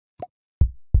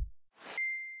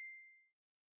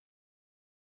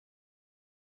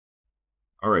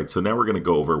Alright, so now we're going to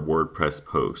go over WordPress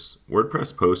posts.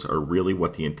 WordPress posts are really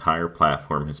what the entire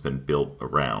platform has been built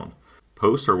around.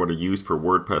 Posts are what are used for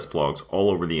WordPress blogs all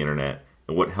over the internet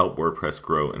and what helped WordPress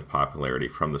grow in popularity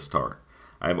from the start.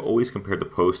 I have always compared the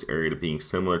post area to being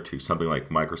similar to something like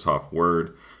Microsoft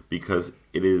Word because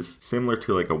it is similar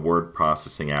to like a word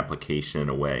processing application in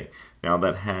a way. Now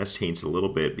that has changed a little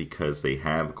bit because they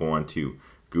have gone to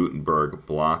Gutenberg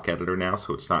block editor now,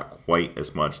 so it's not quite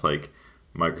as much like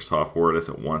Microsoft Word as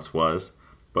it once was,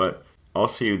 but I'll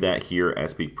show you that here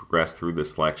as we progress through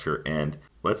this lecture, and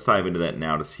let's dive into that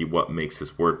now to see what makes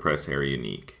this WordPress area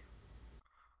unique.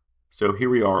 So here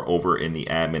we are over in the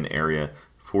admin area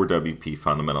for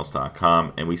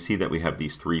WPFundamentals.com, and we see that we have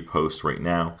these three posts right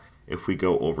now. If we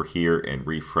go over here and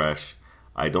refresh,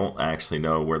 I don't actually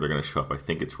know where they're going to show up. I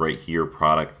think it's right here,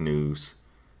 product news,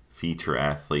 feature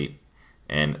athlete,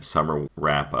 and summer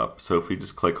wrap up. So if we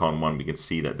just click on one, we can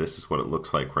see that this is what it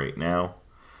looks like right now.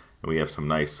 And we have some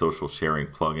nice social sharing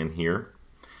plugin here.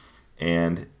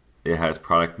 And it has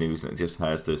product news, and it just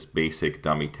has this basic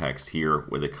dummy text here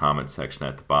with a comment section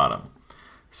at the bottom.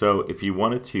 So if you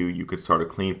wanted to, you could start a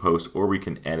clean post, or we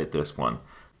can edit this one.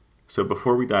 So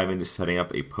before we dive into setting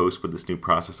up a post with this new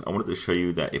process, I wanted to show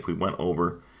you that if we went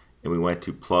over and we went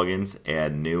to plugins,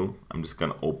 add new, I'm just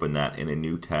going to open that in a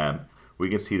new tab. We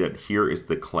can see that here is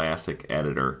the classic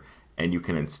editor, and you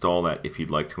can install that if you'd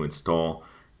like to install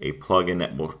a plugin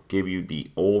that will give you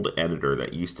the old editor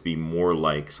that used to be more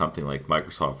like something like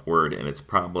Microsoft Word, and it's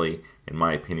probably, in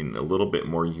my opinion, a little bit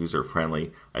more user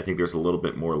friendly. I think there's a little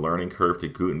bit more learning curve to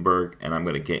Gutenberg, and I'm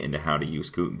going to get into how to use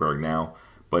Gutenberg now.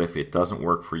 But if it doesn't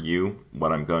work for you,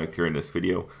 what I'm going through in this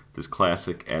video, this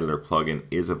classic editor plugin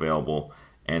is available,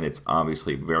 and it's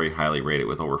obviously very highly rated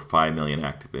with over 5 million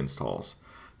active installs.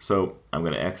 So I'm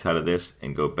going to X out of this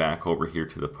and go back over here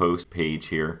to the post page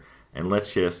here, and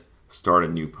let's just start a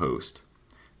new post.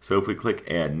 So if we click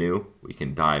add new, we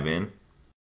can dive in.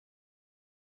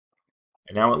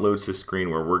 And now it loads this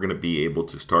screen where we're going to be able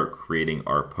to start creating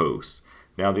our posts.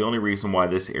 Now the only reason why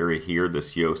this area here,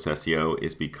 this Yoast SEO,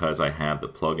 is because I have the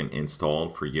plugin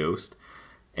installed for Yoast,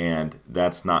 and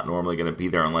that's not normally going to be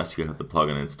there unless you have the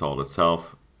plugin installed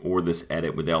itself, or this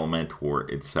edit with Elementor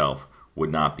itself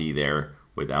would not be there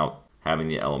without having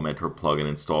the Elementor plugin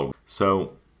installed.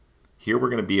 So here we're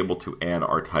going to be able to add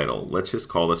our title. Let's just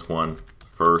call this one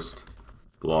first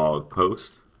blog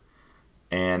post,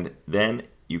 and then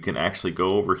you can actually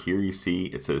go over here. You see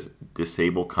it says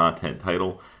disable content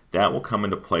title. That will come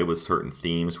into play with certain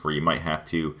themes where you might have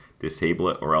to disable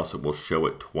it or else it will show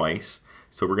it twice.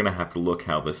 So we're going to have to look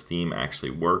how this theme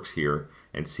actually works here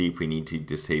and see if we need to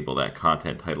disable that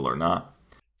content title or not.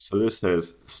 So this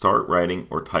says start writing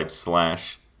or type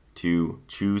slash to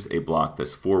choose a block,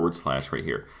 this forward slash right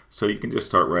here. So you can just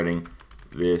start writing,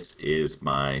 this is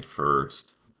my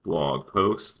first blog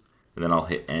post, and then I'll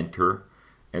hit enter,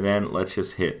 and then let's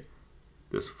just hit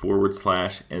this forward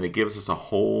slash, and it gives us a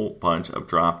whole bunch of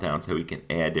drop downs so we can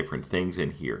add different things in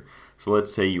here. So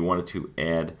let's say you wanted to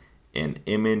add an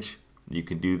image, you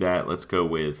can do that. Let's go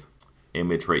with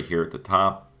image right here at the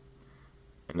top.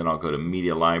 And then I'll go to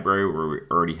media library where we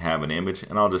already have an image,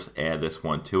 and I'll just add this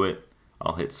one to it.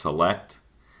 I'll hit select,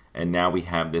 and now we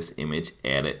have this image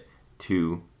added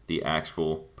to the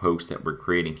actual post that we're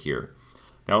creating here.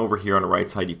 Now over here on the right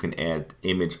side you can add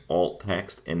image alt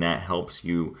text, and that helps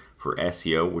you for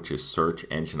SEO, which is search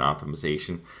engine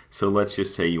optimization. So let's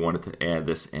just say you wanted to add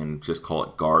this and just call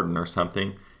it garden or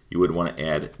something. You would want to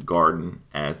add garden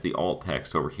as the alt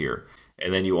text over here.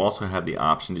 And then you also have the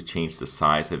option to change the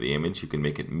size of the image. You can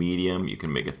make it medium, you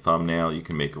can make a thumbnail, you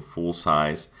can make a full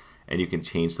size, and you can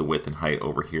change the width and height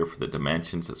over here for the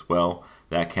dimensions as well.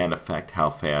 That can affect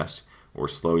how fast or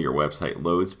slow your website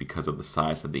loads because of the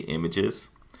size of the images.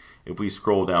 If we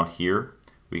scroll down here,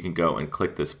 we can go and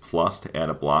click this plus to add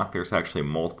a block. There's actually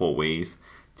multiple ways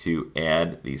to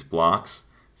add these blocks.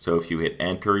 So if you hit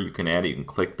enter, you can add it. You can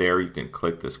click there, you can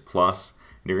click this plus,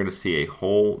 and you're going to see a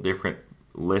whole different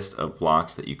list of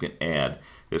blocks that you can add.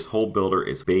 This whole builder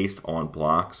is based on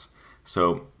blocks.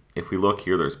 So if we look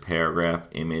here, there's paragraph,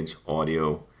 image,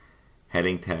 audio,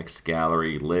 heading text,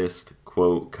 gallery, list,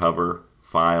 quote, cover,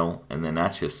 file, and then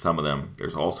that's just some of them.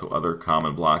 There's also other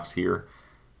common blocks here.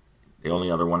 The only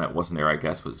other one that wasn't there, I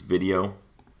guess, was video.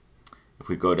 If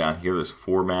we go down here, there's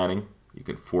formatting. You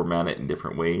can format it in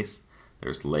different ways.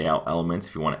 There's layout elements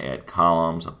if you want to add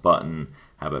columns, a button,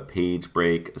 have a page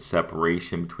break, a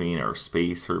separation between, or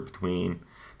space or between.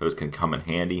 Those can come in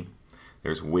handy.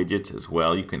 There's widgets as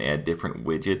well. You can add different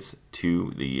widgets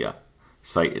to the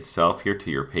site itself here, to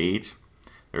your page.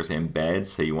 There's embeds.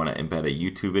 Say you want to embed a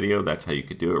YouTube video. That's how you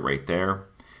could do it right there.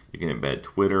 You can embed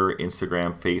Twitter,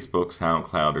 Instagram, Facebook,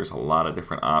 SoundCloud. There's a lot of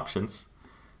different options.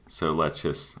 So let's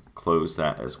just close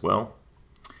that as well.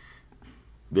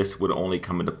 This would only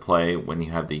come into play when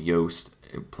you have the Yoast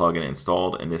plugin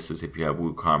installed, and this is if you have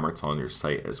WooCommerce on your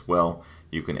site as well.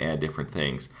 You can add different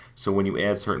things. So when you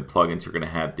add certain plugins, you're going to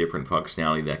have different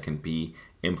functionality that can be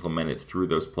implemented through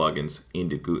those plugins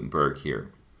into Gutenberg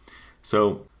here.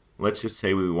 So let's just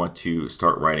say we want to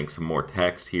start writing some more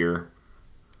text here.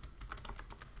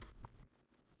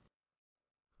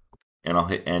 And I'll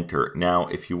hit enter. Now,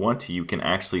 if you want to, you can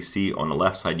actually see on the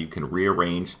left side, you can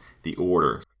rearrange the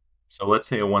order. So let's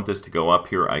say I want this to go up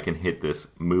here. I can hit this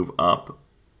move up,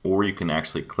 or you can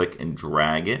actually click and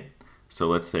drag it. So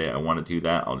let's say I want to do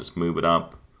that. I'll just move it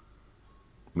up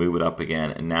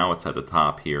again, and now it's at the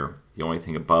top here. The only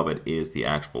thing above it is the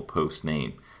actual post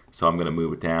name. So I'm going to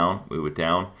move it down, move it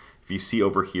down. If you see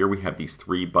over here, we have these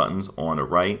 3 buttons on the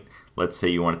right. Let's say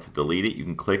you wanted to delete it. You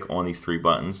can click on these 3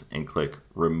 buttons and click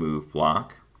remove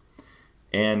block.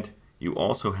 And you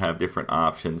also have different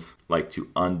options like to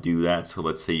undo that. So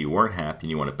let's say you weren't happy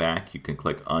and you want it back. You can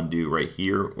click undo right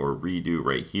here or redo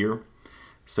right here.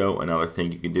 So another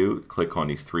thing you can do, click on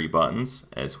these 3 buttons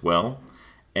as well.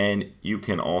 And you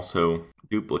can also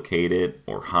duplicate it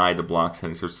or hide the block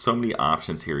settings. There's so many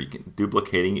options here. You can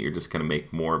duplicating it, you're just going to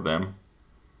make more of them.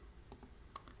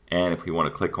 And if we want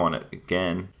to click on it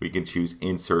again, we can choose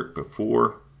insert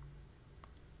before.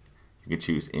 You can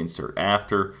choose insert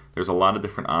after. There's a lot of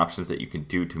different options that you can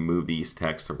do to move these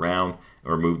texts around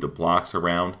or move the blocks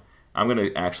around. I'm going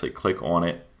to actually click on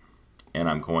it, and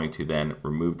I'm going to then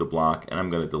remove the block, and I'm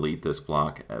going to delete this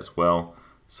block as well.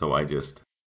 So I just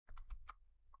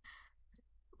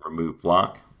remove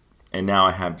block, and now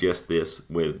I have just this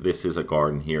with this is a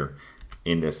garden here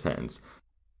in this sentence.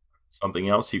 Something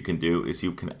else you can do is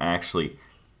you can actually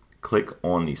click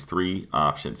on these 3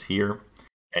 options here,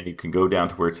 and you can go down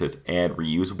to where it says add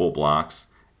reusable blocks,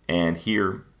 and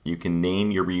here you can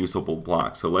name your reusable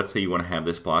block. So let's say you want to have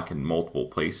this block in multiple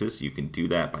places. You can do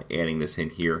that by adding this in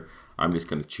here. I'm just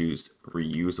going to choose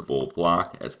reusable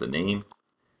block as the name,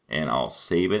 and I'll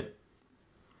save it.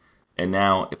 And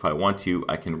now if I want to,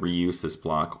 I can reuse this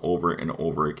block over and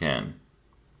over again.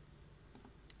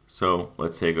 So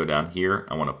let's say I go down here,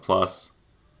 I want a plus,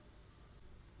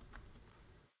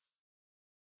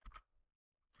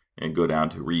 and go down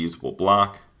to reusable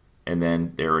block, and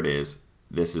then there it is.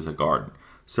 This is a garden.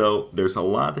 So there's a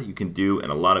lot that you can do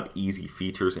and a lot of easy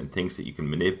features and things that you can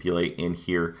manipulate in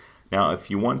here. Now if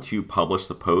you want to publish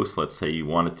the post, let's say you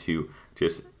wanted to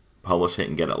just publish it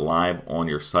and get it live on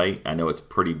your site. I know it's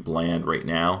pretty bland right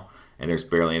now and there's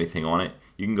barely anything on it.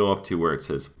 You can go up to where it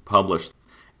says publish,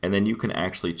 and then you can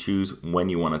actually choose when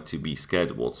you want it to be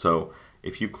scheduled. So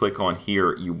if you click on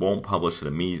here, you won't publish it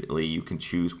immediately. You can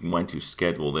choose when to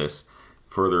schedule this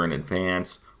further in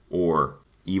advance, or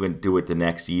even do it the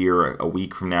next year, a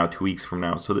week from now, 2 weeks from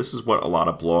now. So this is what a lot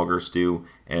of bloggers do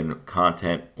and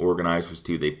content organizers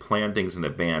do. They plan things in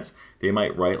advance. They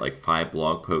might write like 5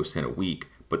 blog posts in a week,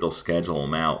 but they'll schedule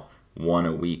them out 1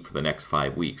 a week for the next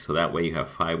 5 weeks. So that way you have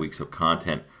 5 weeks of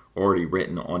content already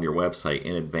written on your website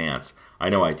in advance. I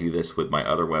know I do this with my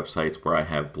other websites where I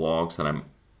have blogs that I'm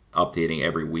updating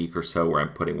every week or so, where I'm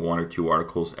putting 1 or 2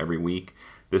 articles every week.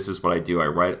 This is what I do. I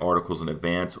write articles in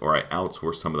advance, or I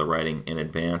outsource some of the writing in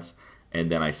advance, and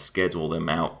then I schedule them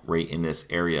out right in this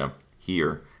area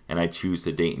here, and I choose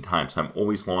the date and time. So I'm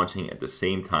always launching at the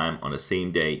same time on the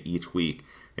same day each week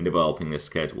and developing this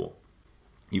schedule.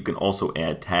 You can also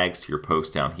add tags to your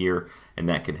post down here, and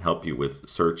that can help you with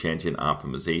search engine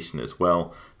optimization as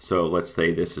well. So let's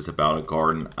say this is about a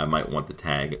garden. I might want the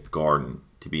tag garden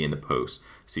to be in the post.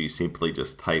 So you simply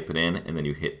just type it in and then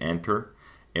you hit enter.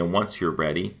 And once you're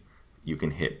ready, you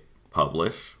can hit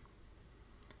publish.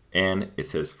 And it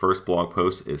says first blog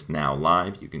post is now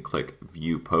live. You can click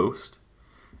view post,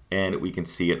 and we can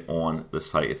see it on the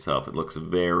site itself. It looks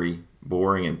very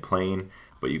boring and plain,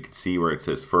 but you can see where it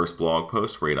says first blog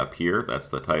post right up here. That's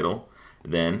the title.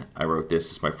 Then I wrote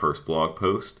this is my first blog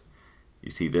post.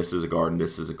 You see this is a garden,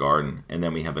 this is a garden, and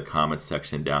then we have the comments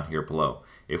section down here below.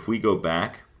 If we go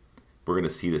back, we're going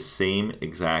to see the same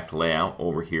exact layout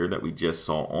over here that we just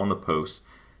saw on the post.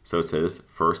 So it says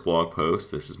first blog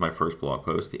post, this is my first blog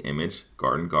post, the image,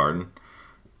 garden, garden,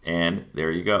 and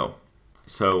there you go.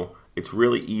 So it's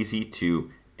really easy to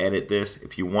edit this.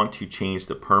 If you want to change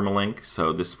the permalink,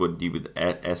 so this would do with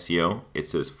SEO, it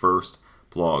says first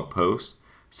blog post.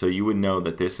 So you would know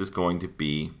that this is going to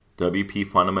be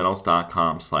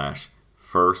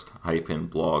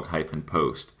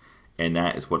wpfundamentals.com/first-blog-post, and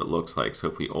that is what it looks like. So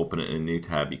if we open it in a new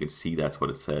tab, you can see that's what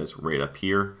it says right up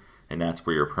here, and that's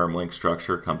where your permalink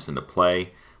structure comes into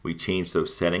play. We changed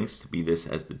those settings to be this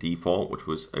as the default, which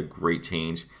was a great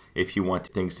change. If you want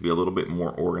things to be a little bit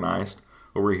more organized,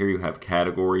 over here you have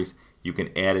categories. You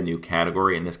can add a new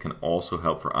category, and this can also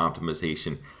help for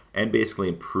optimization and basically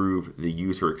improve the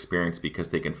user experience because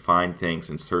they can find things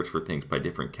and search for things by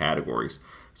different categories.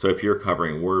 So if you're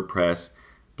covering WordPress,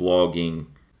 blogging,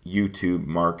 YouTube,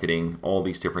 marketing, all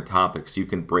these different topics, you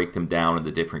can break them down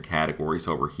into different categories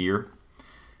over here.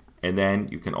 And then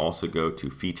you can also go to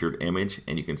featured image,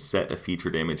 and you can set a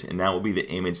featured image, and that will be the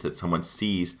image that someone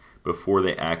sees before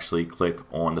they actually click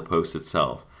on the post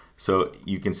itself. So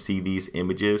you can see these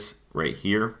images right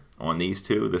here on these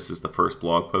two. This is the first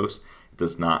blog post. It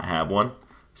does not have one.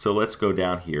 So let's go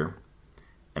down here,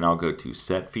 and I'll go to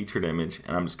set featured image,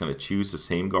 and I'm just going to choose the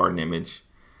same garden image.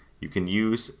 You can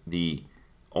use the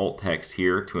alt text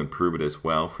here to improve it as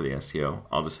well for the SEO.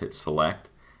 I'll just hit select,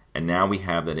 and now we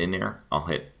have that in there. I'll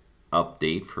hit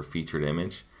update for featured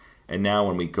image, and now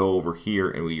when we go over here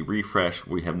and we refresh,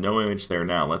 we have no image there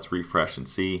now. Let's refresh and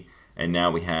see, and now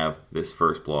we have this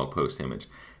first blog post image.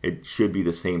 It should be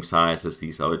the same size as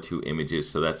these other two images,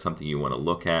 so that's something you want to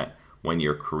look at when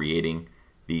you're creating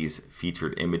these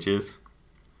featured images.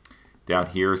 Down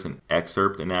here is an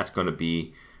excerpt, and that's going to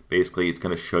be basically, it's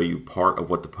going to show you part of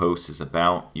what the post is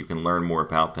about. You can learn more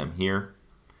about them here.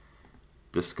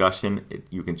 Discussion,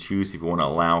 you can choose if you want to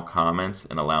allow comments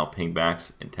and allow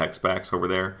pingbacks and textbacks over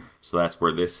there. So that's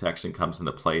where this section comes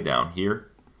into play down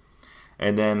here.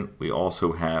 And then we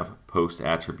also have post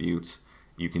attributes.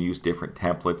 You can use different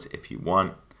templates if you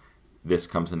want. This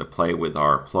comes into play with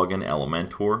our plugin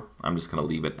Elementor. I'm just going to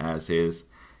leave it as is.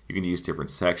 You can use different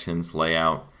sections,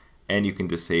 layout, and you can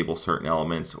disable certain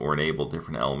elements or enable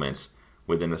different elements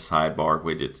within the sidebar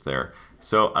widgets there.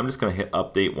 So I'm just going to hit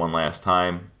update one last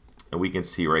time. And we can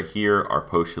see right here, our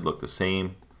post should look the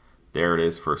same. There it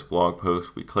is, first blog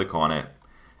post. We click on it,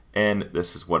 and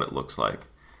this is what it looks like.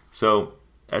 So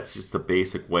that's just a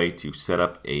basic way to set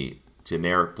up a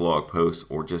generic blog post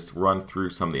or just run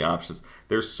through some of the options.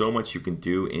 There's so much you can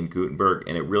do in Gutenberg,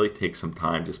 and it really takes some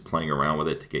time just playing around with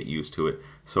it to get used to it.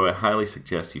 So I highly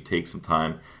suggest you take some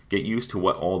time, get used to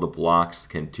what all the blocks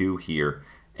can do here,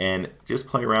 and just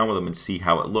play around with them and see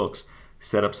how it looks.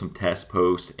 Set up some test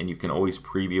posts, and you can always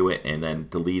preview it and then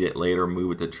delete it later,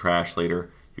 move it to trash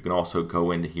later. You can also go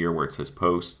into here where it says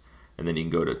post, and then you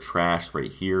can go to trash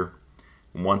right here.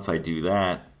 And once I do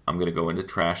that, I'm going to go into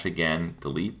trash again,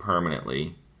 delete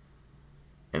permanently,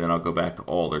 and then I'll go back to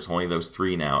all. There's only those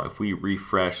three now. If we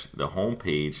refresh the home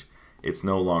page, it's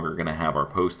no longer going to have our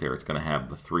post there. It's going to have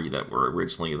the three that were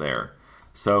originally there.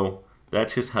 So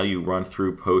that's just how you run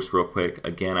through posts real quick.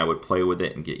 Again, I would play with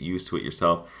it and get used to it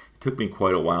yourself. It took me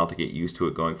quite a while to get used to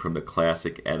it, going from the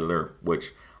classic editor,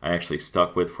 which I actually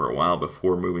stuck with for a while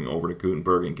before moving over to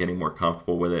Gutenberg and getting more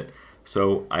comfortable with it.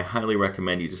 So I highly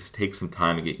recommend you just take some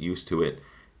time and get used to it,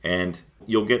 and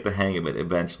you'll get the hang of it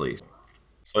eventually.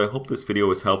 So I hope this video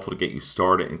was helpful to get you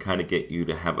started and kind of get you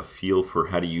to have a feel for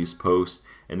how to use posts.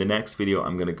 In the next video,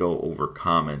 I'm going to go over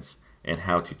comments and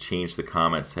how to change the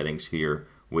comment settings here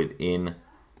within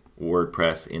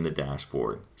WordPress in the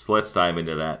dashboard. So let's dive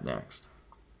into that next.